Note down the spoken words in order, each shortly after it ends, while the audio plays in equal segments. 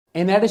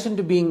In addition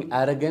to being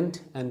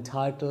arrogant,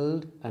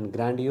 entitled, and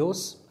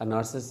grandiose, a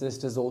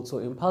narcissist is also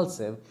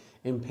impulsive,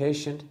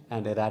 impatient,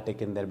 and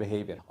erratic in their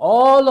behavior.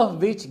 All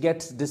of which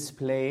gets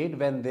displayed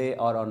when they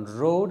are on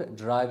road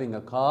driving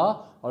a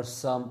car or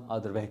some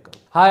other vehicle.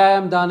 Hi, I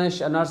am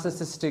Danish, a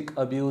narcissistic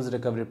abuse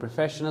recovery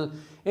professional.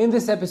 In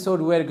this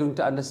episode, we are going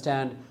to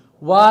understand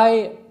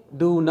why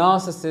do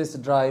narcissists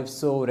drive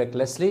so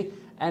recklessly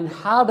and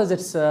how does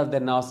it serve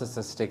their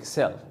narcissistic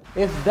self.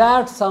 If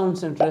that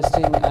sounds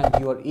interesting and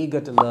you are eager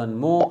to learn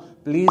more,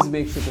 please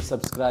make sure to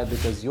subscribe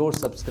because your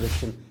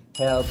subscription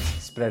helps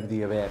spread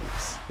the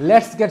awareness.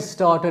 Let's get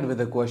started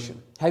with a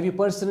question. Have you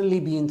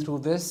personally been through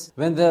this?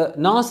 When the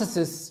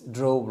narcissist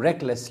drove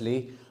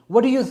recklessly,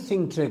 what do you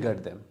think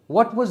triggered them?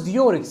 What was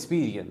your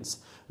experience?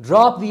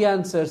 Drop the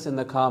answers in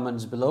the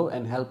comments below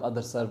and help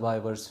other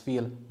survivors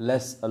feel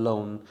less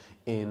alone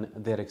in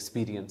their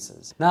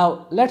experiences.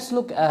 Now, let's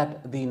look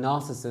at the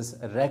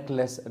narcissist's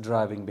reckless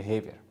driving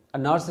behavior. A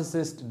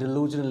narcissist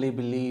delusionally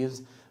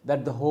believes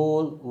that the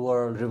whole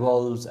world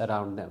revolves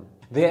around them.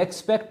 They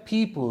expect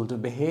people to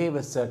behave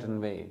a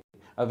certain way,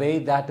 a way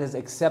that is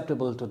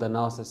acceptable to the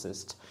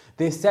narcissist.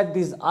 They set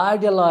these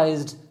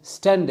idealized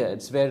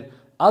standards where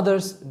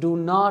others do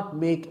not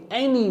make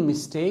any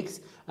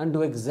mistakes and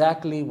do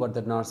exactly what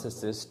the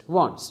narcissist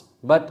wants.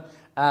 But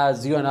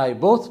as you and I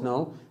both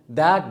know,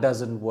 that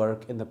doesn't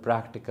work in the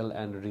practical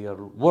and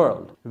real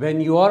world.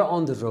 When you are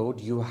on the road,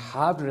 you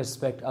have to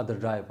respect other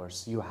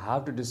drivers. You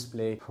have to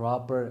display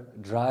proper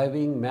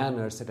driving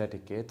manners and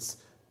etiquettes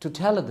to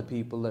tell other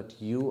people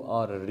that you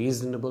are a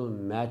reasonable,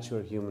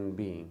 mature human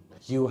being.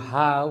 You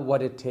have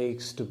what it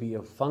takes to be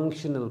a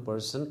functional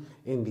person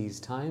in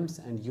these times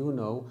and you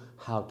know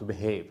how to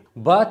behave.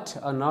 But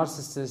a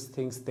narcissist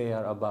thinks they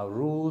are above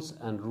rules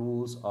and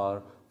rules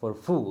are for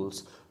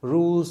fools.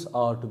 Rules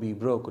are to be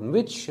broken,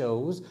 which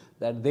shows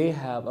that they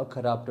have a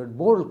corrupted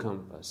moral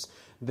compass.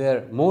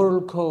 Their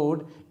moral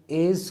code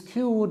is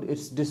skewed,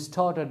 it's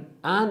distorted,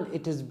 and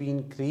it has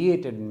been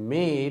created,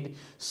 made,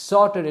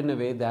 sorted in a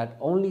way that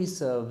only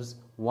serves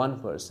one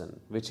person,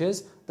 which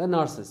is the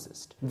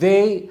narcissist.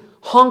 They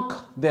honk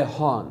their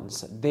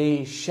horns,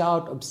 they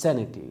shout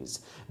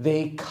obscenities,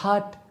 they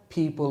cut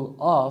people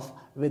off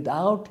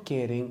without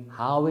caring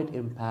how it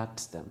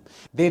impacts them.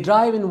 They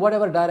drive in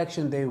whatever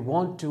direction they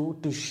want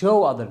to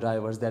show other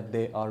drivers that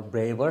they are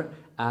braver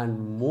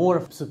and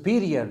more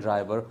superior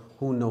driver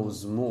who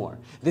knows more.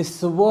 They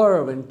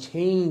swerve and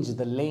change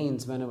the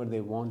lanes whenever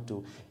they want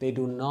to. They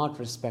do not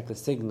respect the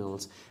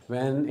signals.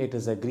 When it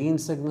is a green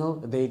signal,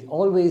 they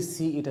always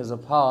see it as a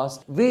pass.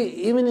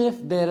 Even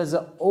if there is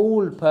an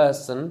old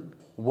person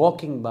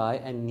walking by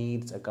and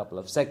needs a couple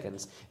of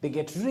seconds, they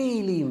get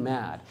really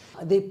mad.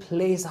 They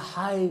place a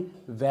high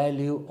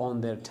value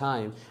on their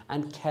time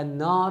and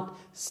cannot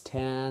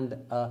stand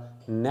a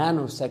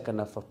nanosecond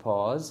of a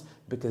pause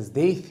because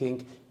they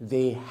think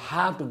they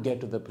have to get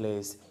to the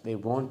place they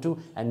want to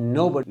and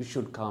nobody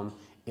should come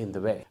in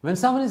the way. When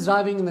someone is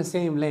driving in the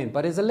same lane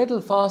but is a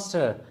little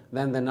faster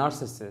than the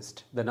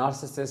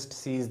narcissist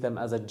sees them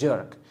as a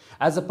jerk,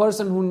 as a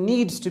person who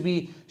needs to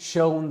be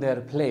shown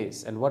their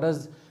place. And what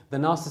does the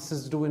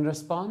narcissists do in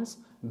response?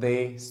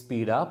 They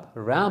speed up,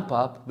 ramp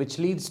up, which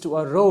leads to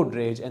a road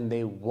rage, and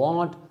they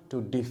want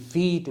to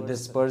defeat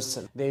this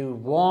person. They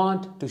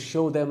want to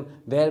show them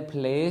their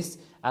place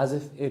as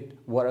if it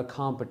were a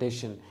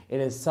competition.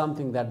 It is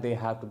something that they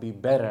have to be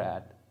better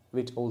at,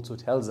 which also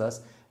tells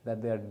us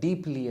that they are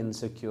deeply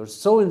insecure,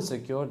 so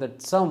insecure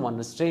that someone,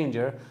 a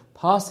stranger,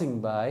 passing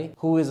by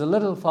who is a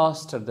little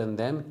faster than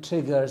them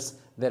triggers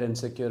their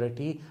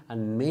insecurity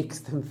and makes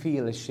them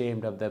feel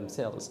ashamed of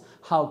themselves.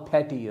 How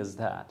petty is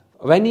that?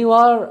 When you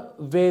are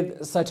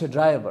with such a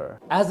driver,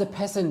 as a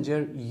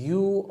passenger,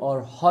 you are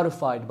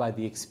horrified by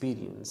the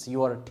experience.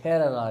 You are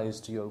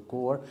terrorized to your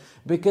core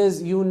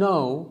because you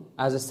know,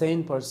 as a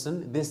sane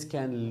person, this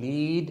can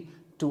lead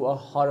to a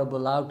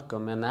horrible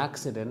outcome, an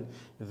accident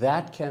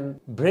that can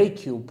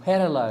break you,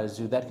 paralyze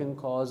you, that can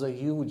cause a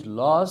huge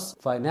loss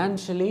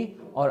financially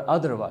or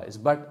otherwise.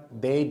 But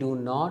they do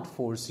not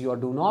foresee or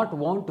do not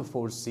want to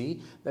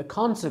foresee the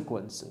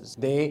consequences.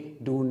 They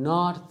do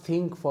not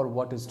think for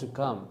what is to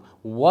come.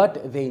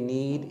 What they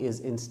need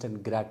is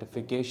instant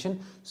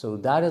gratification. So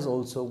that is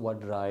also what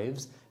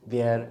drives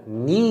their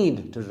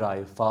need to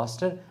drive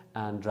faster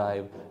and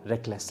drive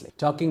recklessly.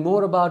 Talking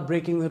more about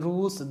breaking the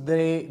rules,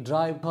 they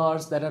drive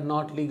cars that are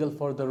not legal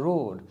for the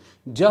road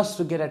just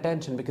to get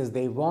attention because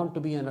they want to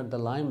be under the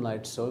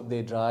limelight. So if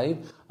they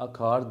drive a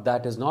car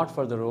that is not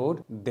for the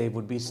road, they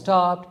would be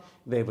stopped,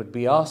 they would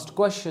be asked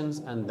questions,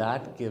 and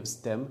that gives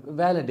them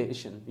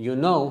validation. You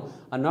know,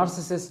 a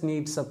narcissist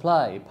needs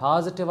supply,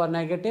 positive or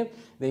negative,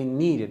 they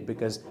need it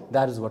because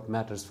that is what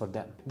matters for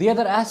them. The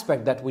other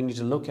aspect that we need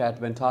to look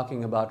at when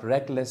talking about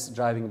reckless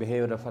driving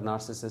behavior of a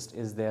narcissist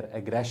is their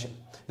aggression.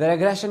 Their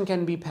aggression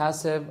can be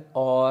passive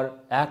or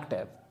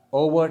active,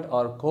 overt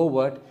or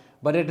covert,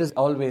 but it is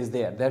always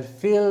there. They're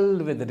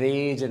filled with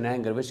rage and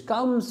anger, which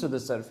comes to the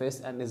surface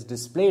and is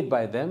displayed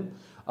by them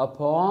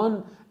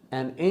upon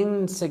an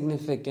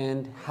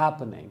insignificant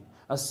happening,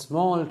 a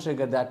small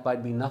trigger that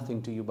might be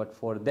nothing to you, but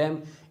for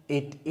them,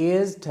 it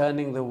is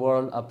turning the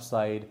world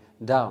upside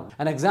down.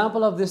 An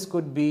example of this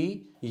could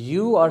be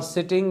you are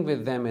sitting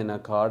with them in a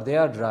car, they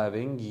are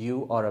driving,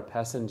 you are a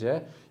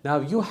passenger. Now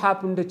you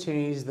happen to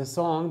change the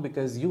song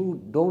because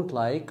you don't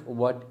like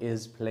what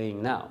is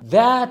playing now.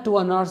 That to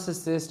a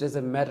narcissist is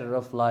a matter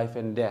of life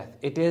and death.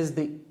 It is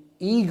the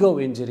ego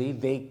injury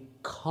they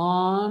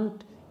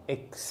can't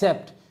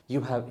accept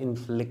you have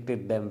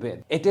inflicted them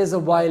with. It is a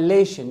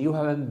violation. You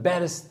have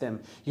embarrassed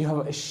them. You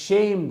have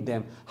ashamed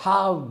them.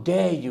 How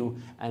dare you?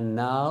 And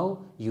now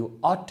you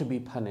ought to be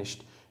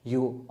punished.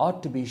 You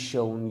ought to be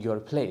shown your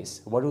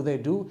place. What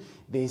do?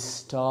 They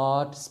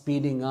start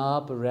speeding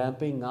up,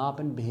 ramping up,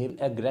 and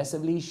behaving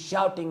aggressively,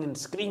 shouting and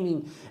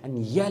screaming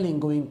and yelling,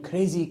 going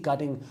crazy,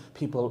 cutting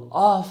people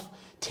off,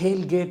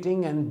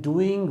 tailgating and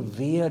doing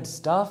weird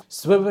stuff,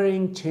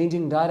 swerving,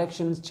 changing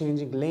directions,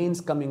 changing lanes,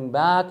 coming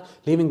back,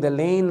 leaving the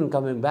lane and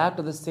coming back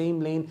to the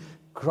same lane,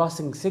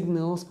 crossing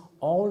signals,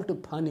 all to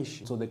punish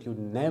you so that you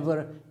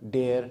never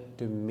dare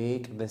to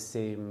make the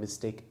same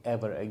mistake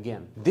ever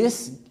again.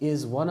 This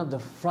is one of the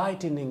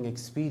frightening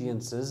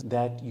experiences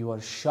that you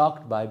are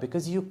shocked by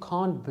because you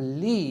can't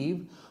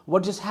believe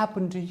what just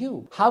happened to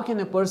you. How can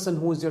a person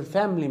who is your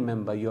family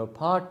member, your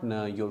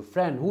partner, your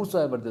friend,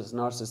 whosoever this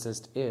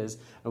narcissist is,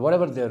 or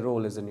whatever their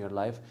role is in your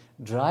life,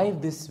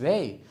 drive this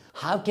way?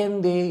 How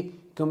can they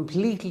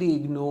completely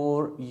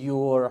ignore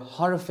your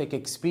horrific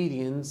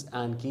experience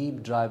and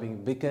keep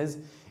driving? Because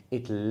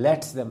it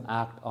lets them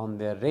act on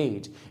their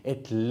rage.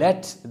 It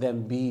lets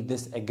them be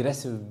this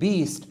aggressive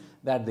beast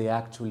that they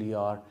actually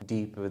are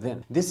deep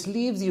within. This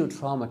leaves you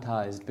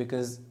traumatized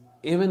because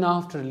even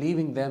after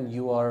leaving them,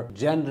 you are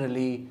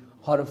generally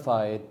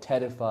horrified,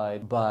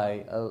 terrified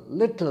by a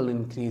little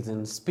increase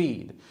in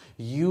speed.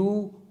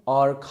 You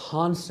are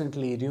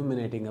constantly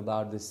ruminating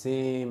about the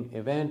same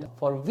event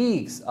for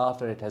weeks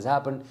after it has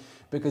happened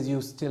because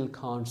you still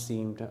can't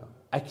seem to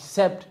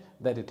accept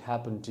that it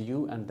happened to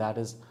you, and that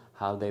is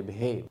how they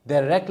behave.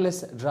 Their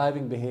reckless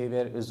driving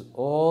behavior is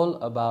all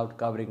about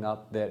covering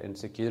up their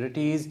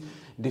insecurities,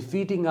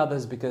 defeating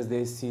others because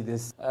they see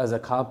this as a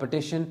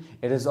competition.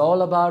 It is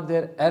all about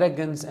their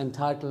arrogance,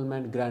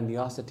 entitlement,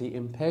 grandiosity,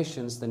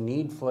 impatience, the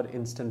need for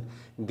instant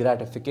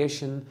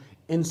gratification,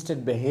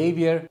 instant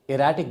behavior,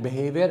 erratic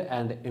behavior,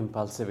 and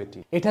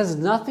impulsivity. It has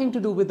nothing to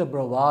do with the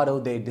bravado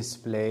they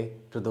display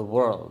to the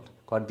world.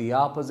 Quite the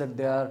opposite,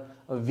 they are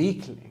a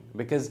weakling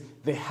because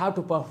they have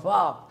to puff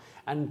up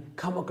and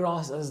come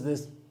across as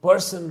this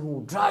person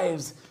who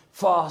drives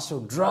fast,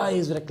 who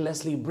drives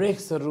recklessly,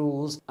 breaks the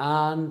rules,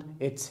 and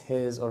it's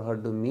his or her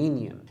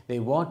dominion. They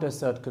want to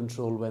assert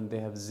control when they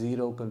have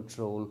zero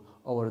control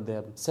over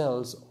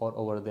themselves or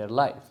over their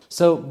life.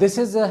 So this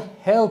is a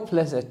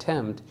helpless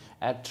attempt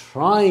at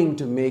trying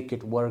to make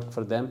it work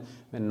for them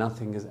when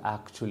nothing is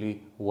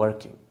actually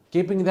working.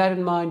 Keeping that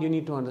in mind, you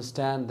need to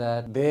understand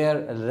that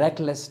their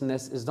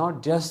recklessness is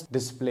not just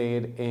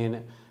displayed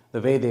in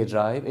the way they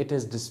drive, it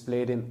is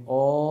displayed in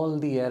all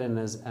the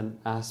arenas and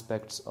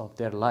aspects of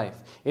their life.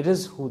 It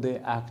is who they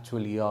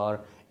actually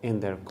are in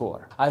their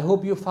core. I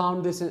hope you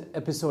found this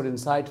episode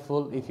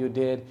insightful. If you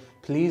did,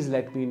 please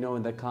let me know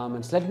in the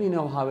comments. Let me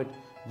know how it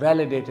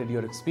validated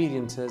your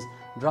experiences.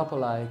 Drop a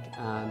like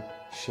and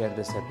share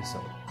this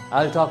episode.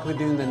 I'll talk with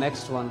you in the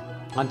next one.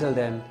 Until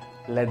then,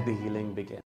 let the healing begin.